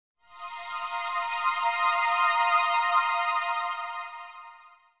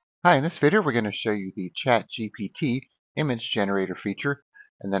Hi, in this video we're going to show you the ChatGPT image generator feature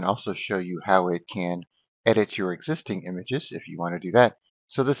and then also show you how it can edit your existing images if you want to do that.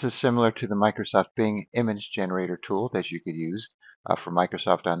 So this is similar to the Microsoft Bing image generator tool that you could use for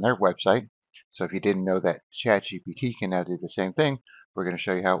Microsoft on their website. So if you didn't know that ChatGPT can now do the same thing, we're going to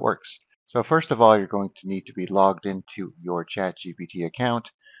show you how it works. So first of all, you're going to need to be logged into your ChatGPT account.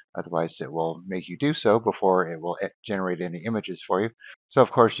 Otherwise, it will make you do so before it will generate any images for you. So of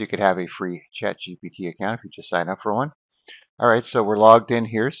course you could have a free ChatGPT account if you just sign up for one. All right, so we're logged in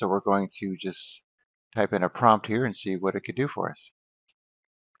here, so we're going to just type in a prompt here and see what it could do for us.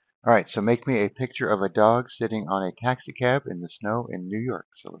 All right, so make me a picture of a dog sitting on a taxi cab in the snow in New York.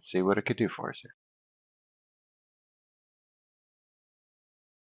 So let's see what it could do for us here.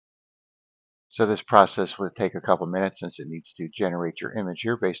 So this process would take a couple minutes since it needs to generate your image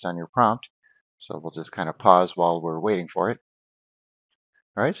here based on your prompt. So we'll just kind of pause while we're waiting for it.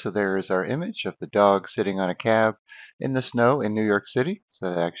 All right, so there is our image of the dog sitting on a cab in the snow in New York City. So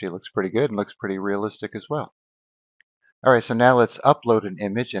that actually looks pretty good and looks pretty realistic as well. All right, so now let's upload an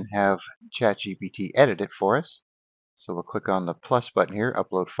image and have ChatGPT edit it for us. So we'll click on the plus button here,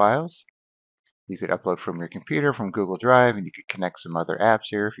 upload files. You could upload from your computer, from Google Drive, and you could connect some other apps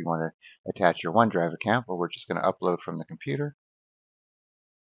here if you want to attach your OneDrive account, but we're just going to upload from the computer.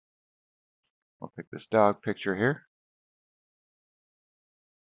 We'll pick this dog picture here.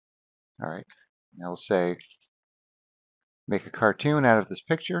 All right, now we'll say make a cartoon out of this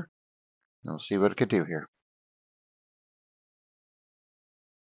picture, and we'll see what it could do here.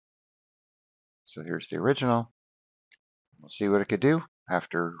 So here's the original. We'll see what it could do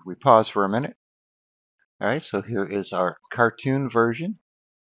after we pause for a minute. All right, so here is our cartoon version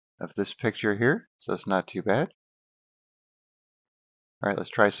of this picture here. So it's not too bad. All right, let's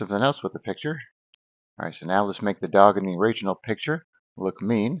try something else with the picture. All right, so now let's make the dog in the original picture look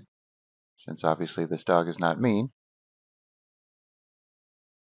mean, since obviously this dog is not mean.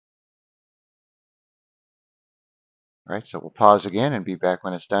 All right, so we'll pause again and be back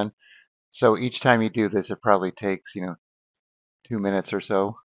when it's done. So each time you do this, it probably takes, 2 minutes or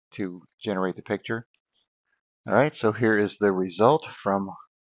so to generate the picture. All right, so here is the result from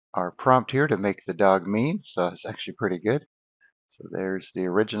our prompt here to make the dog mean. So it's actually pretty good. So there's the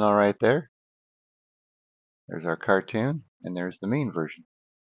original right there. There's our cartoon, and there's the mean version.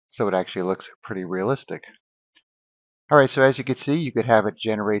 So it actually looks pretty realistic. All right, so as you can see, you could have it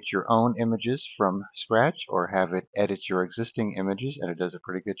generate your own images from scratch or have it edit your existing images, and it does a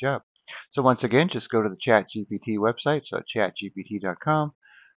pretty good job. So once again, just go to the ChatGPT website, so chatgpt.com,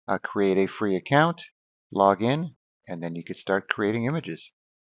 create a free account, log in, and then you can start creating images.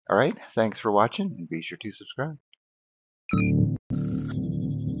 All right, thanks for watching, and be sure to subscribe.